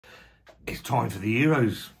It's time for the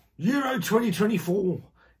Euros. Euro 2024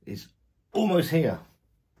 is almost here,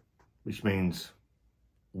 which means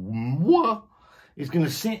moi is going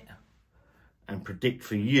to sit and predict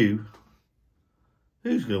for you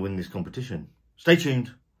who's going to win this competition. Stay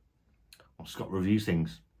tuned on Scott Reviews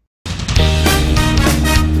Things.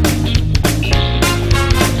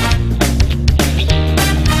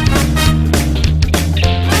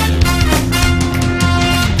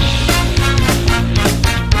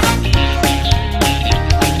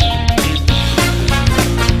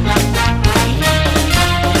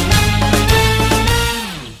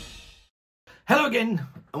 Hello again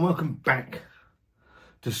and welcome back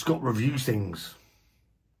to Scott Reviews Things.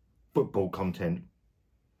 Football content.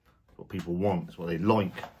 It's what people want, it's what they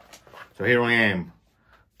like. So here I am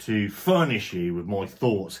to furnish you with my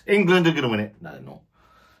thoughts. England are going to win it. No, they're not.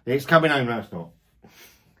 It's coming home. No, it's not.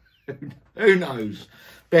 Who knows?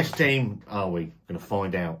 Best team are we? Going to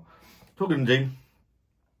find out. What we're going to do?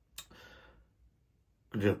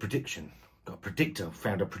 Going to do a prediction. Got a predictor.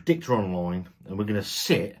 Found a predictor online, and we're going to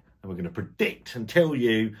sit and we're going to predict and tell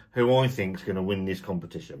you who I think is going to win this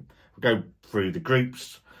competition. We'll go through the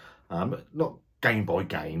groups, not game by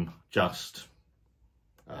game, just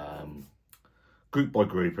group by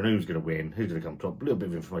group, and who's going to win, who's going to come top, a little bit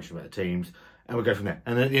of information about the teams, and we'll go from there.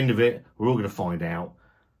 And at the end of it, we're all going to find out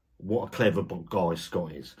what a clever guy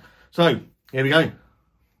Scott is. So, here we go.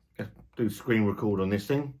 Let's do screen record on this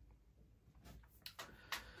thing.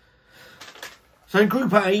 So in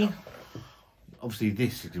Group A, obviously,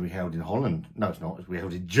 this is going to be held in Holland. No, it's not. It's going to be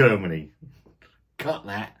held in Germany. Cut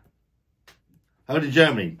that. Held in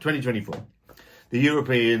Germany, 2024. The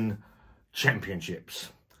European Championships.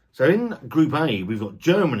 So in Group A, we've got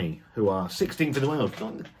Germany, who are 16th in the world.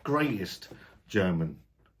 Not the greatest German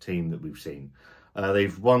team that we've seen.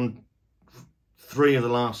 They've won 3 of the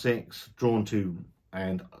last 6, lost 2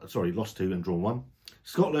 and drawn 1.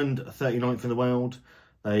 Scotland, 39th in the world.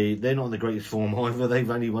 They're not in the greatest form either.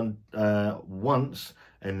 They've only won once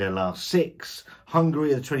in their last 6.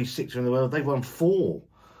 Hungary are the 26th in the world. They've won 4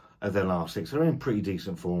 of their last 6. They're in pretty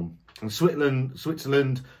decent form. And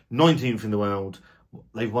Switzerland, 19th in the world.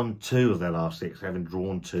 They've won 2 of their last 6, having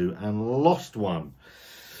drawn 2 and lost 1.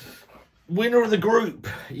 Winner of the group.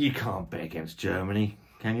 You can't bet against Germany,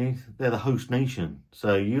 can you? They're the host nation.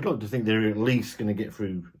 So you'd like to think they're at least going to get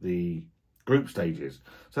through the group stages.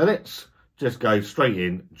 So let's just go straight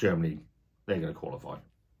in. Germany, they're going to qualify.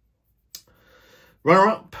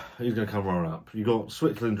 Runner-up, who's going to come runner-up? You've got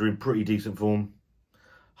Switzerland are in pretty decent form.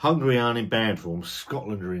 Hungary aren't in bad form.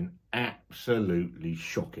 Scotland are in absolutely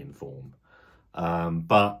shocking form.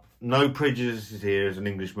 But no prejudices here as an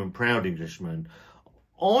Englishman, proud Englishman.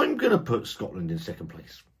 I'm going to put Scotland in second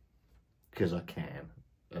place because I can.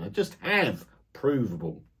 And I just have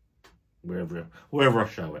provable wherever I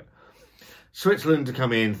show it. Switzerland to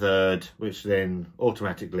come in third, which then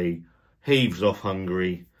automatically heaves off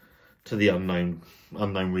Hungary to the unknown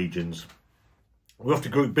regions. We're off to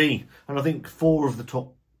Group B, and I think 4 of the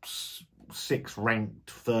top 6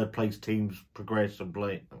 ranked third place teams progress and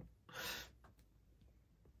play.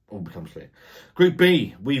 All becomes clear. Group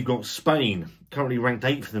B, we've got Spain, currently ranked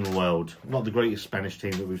 8th in the world. Not the greatest Spanish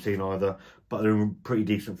team that we've seen either, but they're in pretty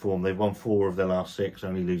decent form. They've won 4 of their last 6,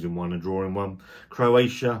 only losing 1 and drawing 1.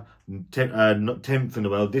 Croatia, 10th in the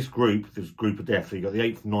world. This group of death, so you've got the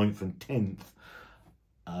 8th, 9th and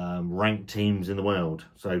 10th ranked teams in the world.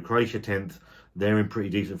 So Croatia 10th, they're in pretty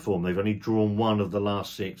decent form. They've only drawn 1 of the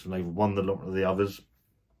last 6 and they've won the lot of the others.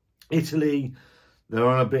 Italy, they're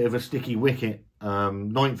on a bit of a sticky wicket.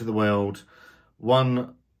 9th in the world,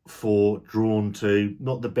 1-4, drawn 2.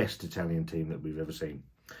 Not the best Italian team that we've ever seen.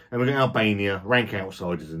 And we've got Albania, rank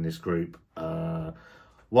outsiders in this group.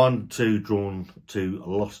 1-2, drawn 2,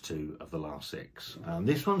 lost 2 of the last 6.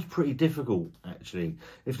 This one's pretty difficult, actually.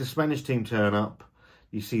 If the Spanish team turn up,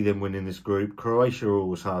 you see them winning this group. Croatia are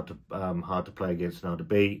always hard to play against and hard to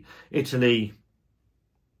beat. Italy,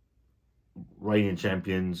 reigning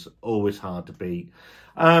champions, always hard to beat.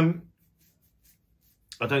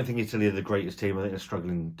 I don't think Italy are the greatest team. I think they're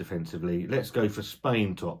struggling defensively. Let's go for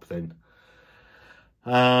Spain top then.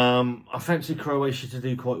 I fancy Croatia to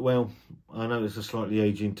do quite well. I know it's a slightly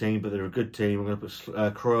ageing team, but they're a good team. I'm going to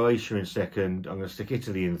put Croatia in second. I'm going to stick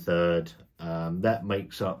Italy in third. That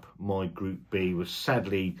makes up my Group B, with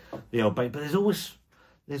sadly the Albania. But there's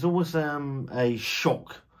always a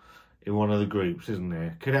shock in one of the groups, isn't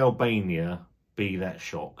there? Could Albania be that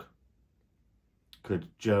shock? Could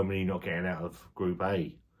Germany not getting out of Group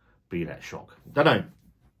A be that shock? Don't know.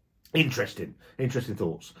 Interesting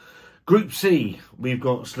thoughts. Group C, we've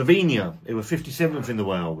got Slovenia, who were 57th in the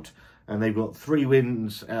world. and they've got 3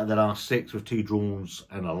 wins out of their last 6 with 2 draws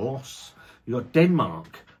and a loss. You've got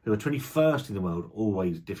Denmark, who are 21st in the world.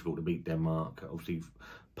 Always difficult to beat Denmark. Obviously,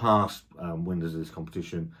 past winners of this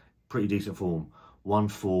competition. Pretty decent form.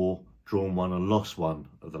 1-4, drawn 1 and lost 1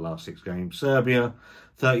 of the last 6 games. Serbia,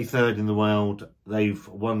 33rd in the world. They've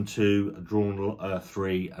won 2, drawn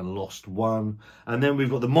 3 and lost 1. And then we've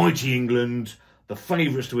got the mighty England, the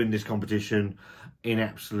favourites to win this competition, in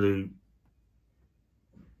absolute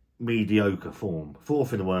mediocre form.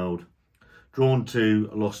 4th in the world. Drawn 2,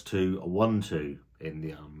 lost 2, won 2 in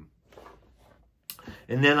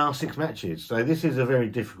their last 6 matches. So this is a very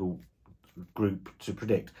difficult group to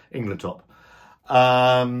predict. England top.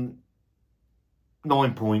 9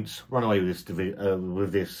 points. Run away with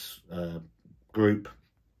this group.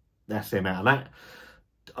 That's them out of that.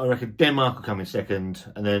 I reckon Denmark will come in second,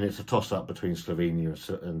 and then it's a toss-up between Slovenia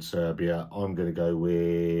and Serbia. I'm going to go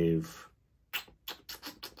with...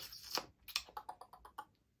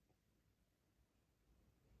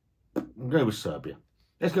 Go with Serbia.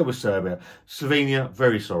 Let's go with Serbia. Slovenia,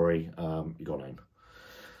 very sorry, you got home.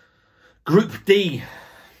 Group D,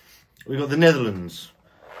 we've got the Netherlands.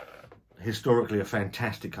 Historically, a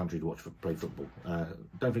fantastic country to watch play football.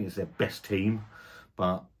 Don't think it's their best team,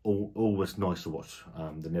 but always nice to watch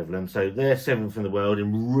the Netherlands. So they're 7th in the world,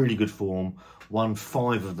 in really good form. Won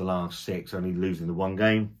 5 of the last 6, only losing the 1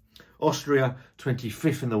 game. Austria,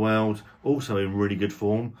 25th in the world, also in really good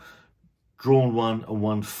form. Drawn 1 and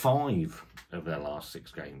won 5 of their last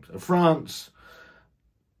 6 games. And France,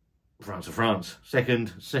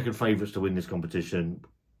 second favourites to win this competition,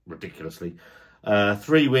 ridiculously.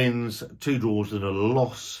 3 wins, 2 draws and a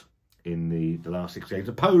loss in the last 6 games.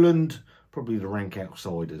 And Poland, probably the rank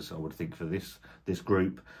outsiders, I would think, for this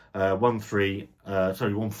group. Won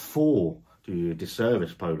 4 to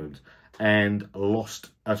disservice Poland, and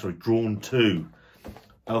drawn 2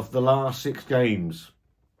 of the last 6 games.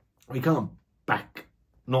 We can't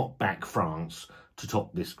not back France to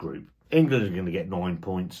top this group. England are going to get 9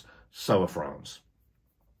 points, so are France.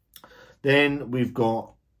 Then we've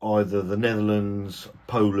got either the Netherlands,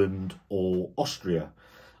 Poland or Austria.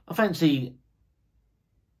 I fancy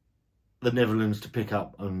the Netherlands to pick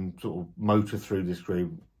up and sort of motor through this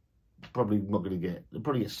group. Probably not going to get... They'll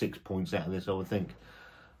probably get 6 points out of this, I would think.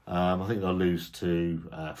 I think they'll lose to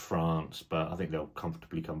France, but I think they'll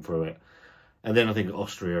comfortably come through it. And then I think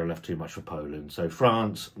Austria are left too much for Poland. So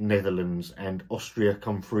France, Netherlands and Austria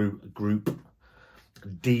come through Group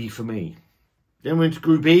D for me. Then we're into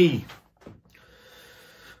Group E.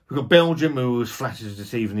 We've got Belgium, who was flattered to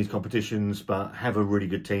deceive in these competitions, but have a really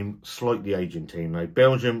good team. Slightly aging team. Now,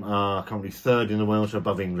 Belgium are currently 3rd in the world, so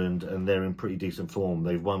above England, and they're in pretty decent form.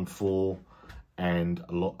 They've won 4 and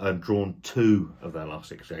drawn 2 of their last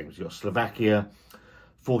 6 games. You've got Slovakia,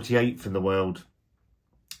 48th in the world.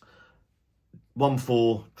 Won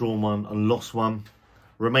 4, drawn 1 and lost 1.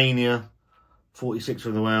 Romania, 46th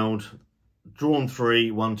in the world. Drawn 3,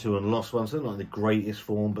 won 2 and lost 1. So they're not in the greatest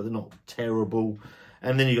form, but they're not terrible.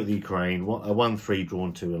 And then you've got the Ukraine, 1, 3,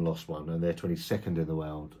 drawn 2 and lost 1. And they're 22nd in the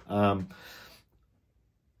world. I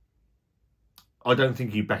don't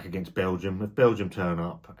think you back against Belgium. If Belgium turn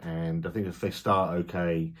up, and I think if they start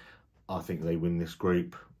okay, I think they win this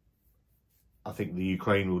group. I think the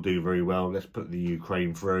Ukraine will do very well. Let's put the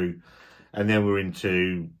Ukraine through. And then we're a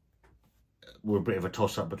bit of a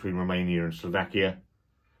toss-up between Romania and Slovakia.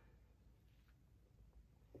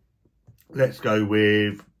 Let's go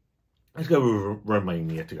with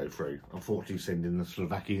Romania to go through. Unfortunately, sending the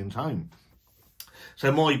Slovakians home.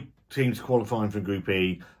 So my teams qualifying for Group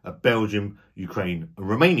E are Belgium, Ukraine and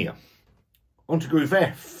Romania. On to Group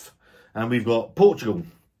F. And we've got Portugal,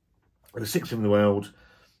 the 6th in the world.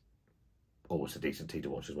 Oh, it's a decent team to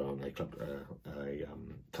watch as well, and a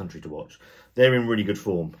country to watch. They're in really good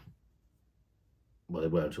form. Well, they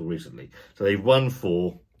were until recently. So they've won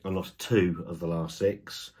 4 and lost 2 of the last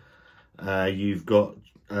 6. You've got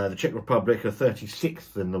the Czech Republic, are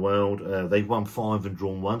 36th in the world. They've won 5 and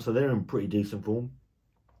drawn 1, so they're in pretty decent form.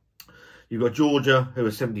 You've got Georgia, who are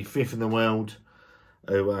 75th in the world.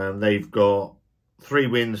 They've got 3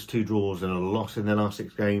 wins, 2 draws and a loss in their last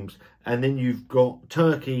 6 games. And then you've got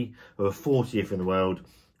Turkey, who are 40th in the world,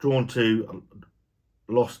 drawn 2,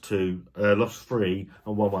 lost 3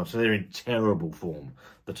 and won 1. So they're in terrible form,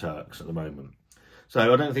 the Turks, at the moment.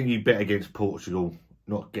 So I don't think you bet against Portugal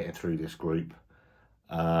not getting through this group.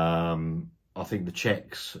 I think the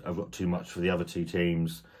Czechs have got too much for the other 2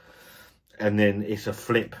 teams. And then it's a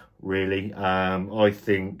flip, really. I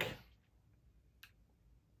think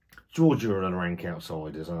Georgia are the rank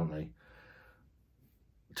outsiders, aren't they?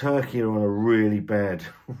 Turkey are on a really bad.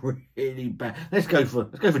 Let's go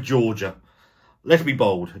for Georgia. let's be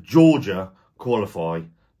bold. Georgia qualify.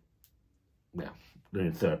 Now, they're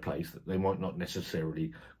in third place. They might not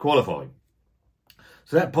necessarily qualify.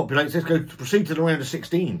 So that populates. Let's go proceed to the round of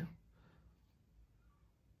 16.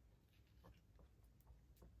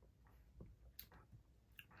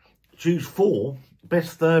 Choose 4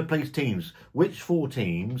 best third place teams. Which 4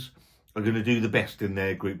 teams are going to do the best in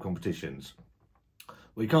their group competitions?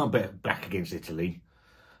 Well, you can't bet back against Italy.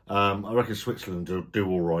 I reckon Switzerland will do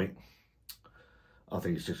all right. I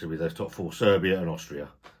think it's just going to be those top 4, Serbia and Austria.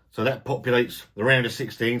 So that populates the round of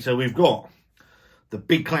 16. So we've got the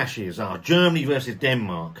big clashes are Germany versus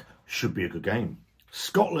Denmark. Should be a good game.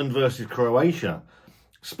 Scotland versus Croatia.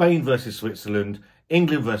 Spain versus Switzerland.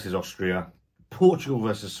 England versus Austria. Portugal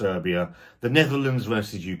versus Serbia. The Netherlands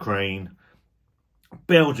versus Ukraine.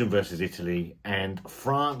 Belgium versus Italy. And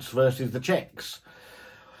France versus the Czechs.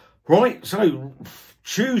 Right, so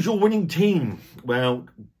choose your winning team. Well,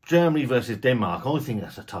 Germany versus Denmark. I think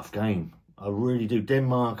that's a tough game. I really do.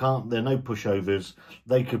 Denmark they're no pushovers.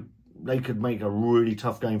 They could make a really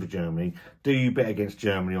tough game for Germany. Do you bet against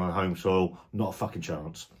Germany on home soil? Not a fucking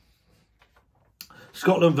chance.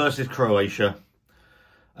 Scotland versus Croatia.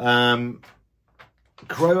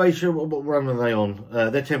 Croatia, what run are they on?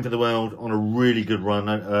 They're 10th in the world, on a really good run.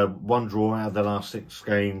 1 draw out of their last 6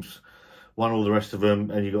 games. Won all the rest of them.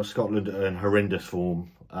 And you've got Scotland in horrendous form.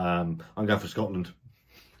 I'm going for Scotland.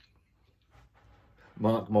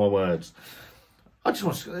 Mark my words. I just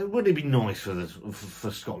want to, wouldn't it be nice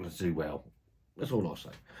for Scotland to do well? That's all I'll say.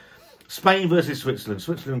 Spain versus Switzerland.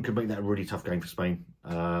 Switzerland could make that a really tough game for Spain.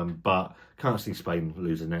 But can't see Spain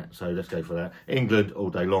losing that. So let's go for that. England all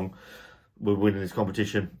day long. We're winning this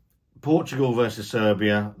competition. Portugal versus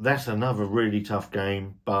Serbia. That's another really tough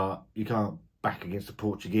game. But you can't back against the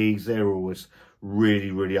Portuguese. They're always really,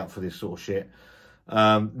 really up for this sort of shit.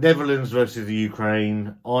 Netherlands versus the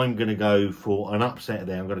Ukraine. I'm going to go for an upset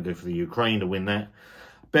there. I'm going to go for the Ukraine to win that.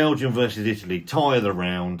 Belgium versus Italy. Tie of the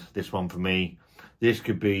round. This one for me. This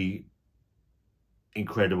could be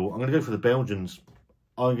incredible. I'm going to go for the Belgians.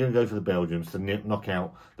 I'm going to go for the Belgians to knock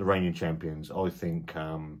out the reigning champions. I think,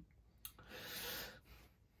 heard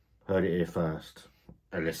it here first.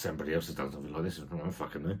 Unless somebody else has done something like this. I don't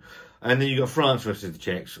fucking know. And then you've got France versus the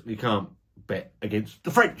Czechs. You can't bet against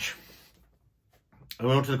the French. And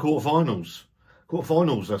we're on to the quarterfinals.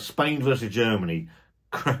 Quarterfinals are Spain versus Germany.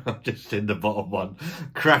 Just in the bottom one.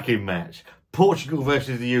 Cracking match. Portugal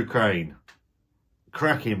versus the Ukraine.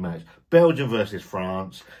 Cracking match. Belgium versus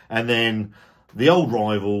France. And then the old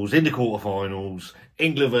rivals in the quarterfinals.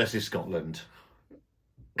 England versus Scotland.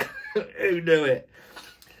 Who knew it?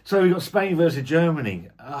 So we've got Spain versus Germany.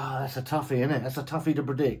 That's a toughie, isn't it? That's a toughie to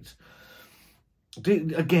predict. Do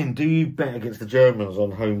you bet against the Germans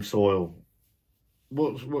on home soil?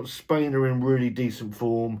 What Spain are in really decent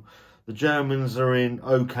form. The Germans are in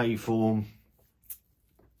okay form.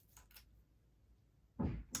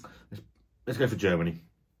 Let's go for Germany.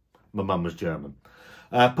 My mum was German.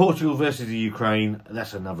 Portugal versus the Ukraine.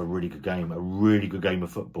 That's another really good game. A really good game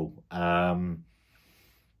of football.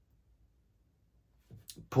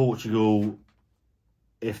 Portugal,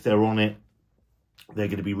 if they're on it, they're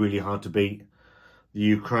going to be really hard to beat. The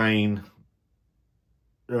Ukraine,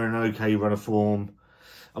 they're in an okay run of form.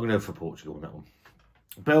 I'm going to go for Portugal on that one.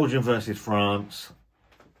 Belgium versus France.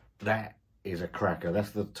 That is a cracker.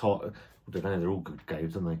 That's the top. I don't know, they're all good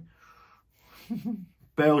games, aren't they?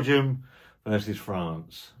 Belgium versus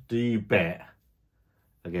France. Do you bet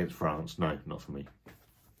against France? No, not for me.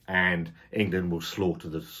 And England will slaughter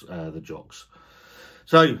the Jocks.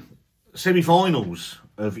 So, semi-finals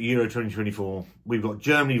of Euro 2024. We've got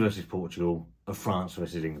Germany versus Portugal and France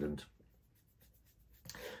versus England.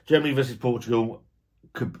 Germany versus Portugal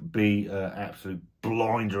could be an absolute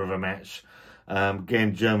blinder of a match.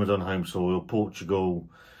 Again, Germans on home soil. Portugal,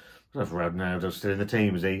 I don't know if Ronaldo's still in the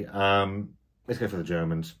team, is he? Let's go for the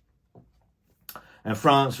Germans. And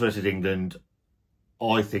France versus England,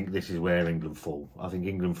 I think this is where England fall. I think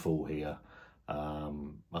England fall here.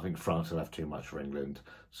 I think France will have too much for England.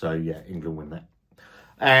 So, yeah, England win that.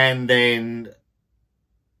 And then,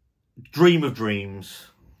 dream of dreams.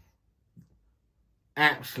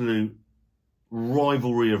 Absolute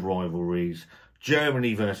rivalry of rivalries.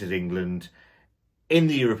 Germany versus England in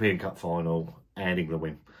the European Cup final. And England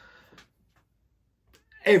win.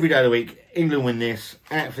 Every day of the week, England win this.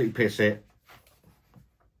 Absolutely piss it.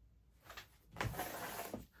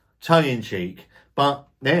 Tongue in cheek. But,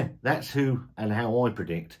 yeah, that's who and how I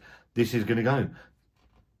predict this is going to go.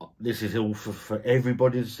 This is all for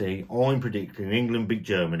everybody to see. I'm predicting England beat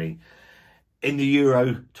Germany in the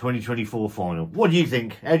Euro 2024 final. What do you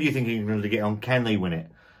think? How do you think England will get on? Can they win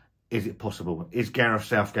it? is it possible? Is Gareth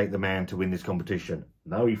Southgate the man to win this competition?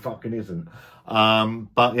 No, he fucking isn't.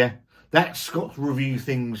 But yeah, that's Scott's Review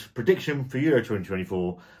Things prediction for Euro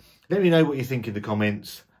 2024. Let me know what you think in the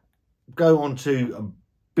comments. Go on to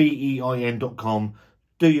bein.com,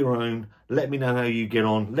 do your own. Let me know how you get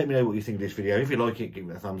on. Let me know what you think of this video. If you like it, give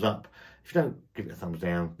it a thumbs up. If you don't, give it a thumbs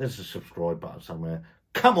down. There's a subscribe button somewhere.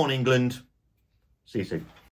 Come on, England. See you soon.